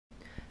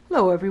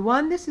Hello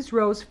everyone, this is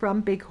Rose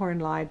from Bighorn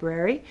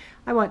Library.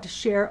 I want to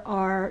share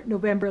our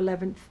November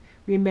 11th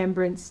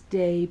Remembrance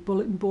Day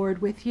bulletin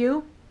board with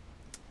you.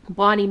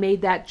 Bonnie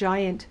made that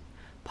giant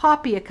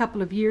poppy a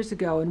couple of years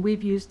ago, and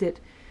we've used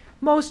it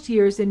most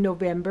years in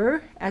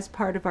November as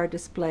part of our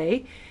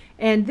display.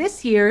 And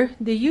this year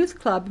the youth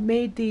club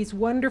made these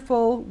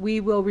wonderful We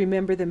Will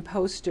Remember Them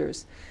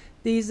posters.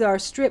 These are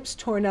strips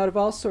torn out of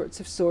all sorts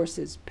of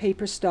sources,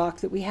 paper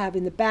stock that we have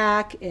in the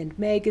back and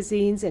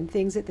magazines and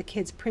things that the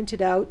kids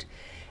printed out.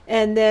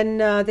 And then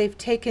they've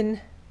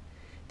taken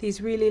these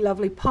really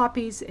lovely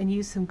poppies and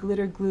used some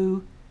glitter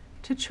glue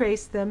to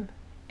trace them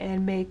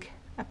and make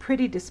a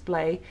pretty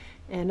display.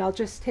 And I'll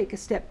just take a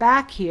step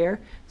back here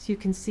so you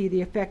can see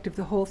the effect of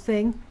the whole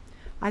thing.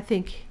 I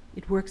think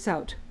it works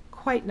out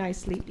quite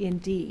nicely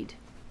indeed.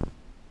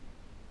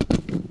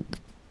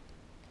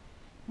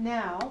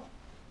 Now,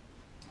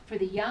 for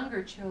the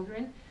younger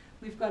children,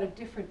 we've got a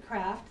different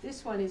craft.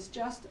 This one is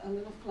just a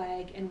little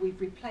flag, and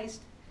we've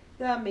replaced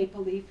the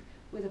maple leaf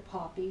with a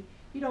poppy.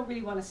 You don't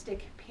really want to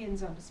stick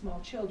pins onto small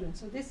children,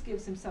 so this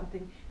gives them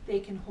something they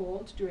can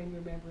hold during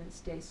Remembrance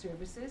Day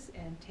services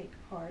and take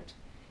part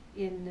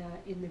in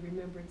the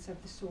remembrance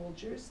of the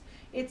soldiers.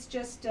 It's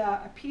just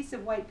a piece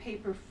of white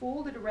paper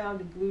folded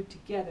around and glued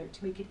together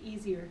to make it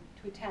easier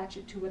to attach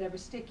it to whatever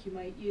stick you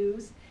might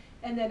use,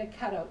 and then a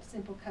cutout,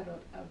 simple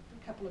cutout of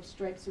a couple of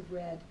stripes of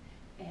red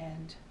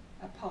and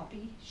a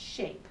poppy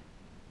shape.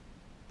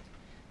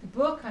 The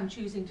book I'm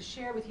choosing to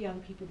share with young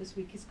people this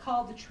week is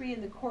called The Tree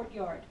in the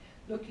Courtyard,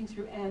 Looking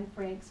Through Anne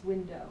Frank's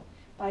Window,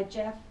 by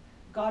Jeff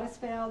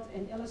Gottesfeld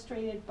and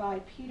illustrated by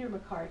Peter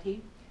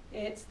McCarty.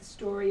 It's the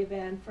story of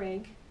Anne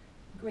Frank,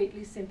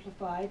 greatly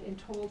simplified and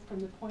told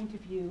from the point of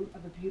view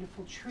of a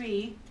beautiful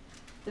tree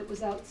that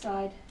was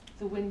outside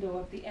the window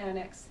of the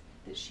annex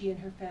that she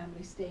and her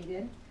family stayed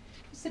in.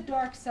 It's a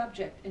dark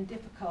subject and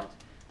difficult,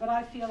 but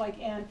I feel like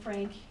Anne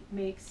Frank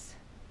makes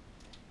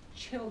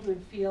children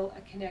feel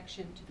a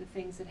connection to the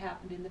things that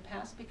happened in the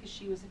past because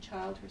she was a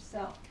child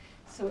herself.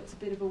 So it's a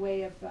bit of a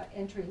way of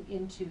entering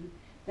into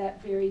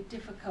that very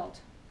difficult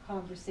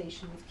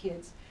conversation with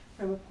kids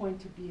from a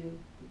point of view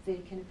that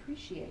they can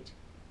appreciate.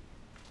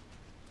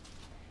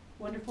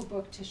 Wonderful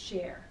book to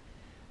share.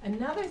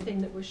 Another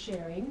thing that we're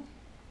sharing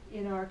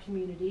in our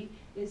community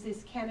is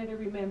this Canada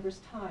Remembers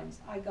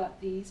Times. I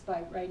got these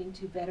by writing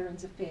to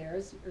Veterans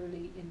Affairs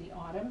early in the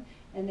autumn,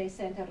 and they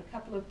sent out a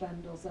couple of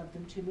bundles of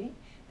them to me.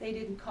 They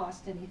didn't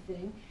cost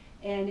anything,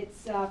 and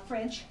it's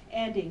French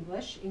and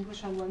English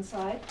on one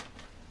side,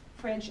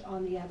 French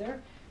on the other,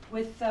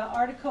 with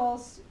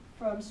articles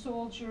from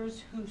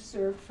soldiers who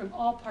served from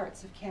all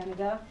parts of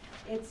Canada.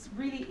 It's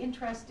really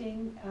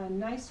interesting,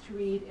 nice to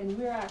read, and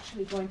we're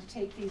actually going to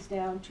take these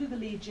down to the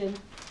Legion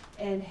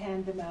and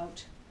hand them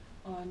out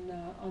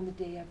on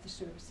the day of the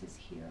services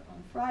here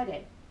on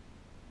Friday.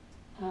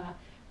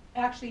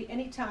 Actually,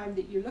 any time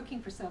that you're looking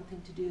for something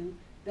to do,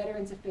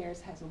 Veterans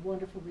Affairs has a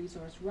wonderful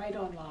resource right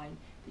online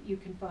that you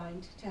can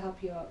find to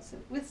help you out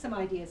with some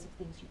ideas of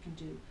things you can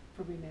do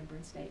for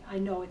Remembrance Day. I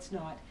know it's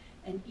not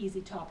an easy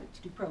topic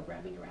to do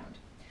programming around.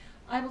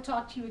 I will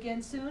talk to you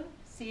again soon.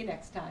 See you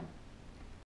next time.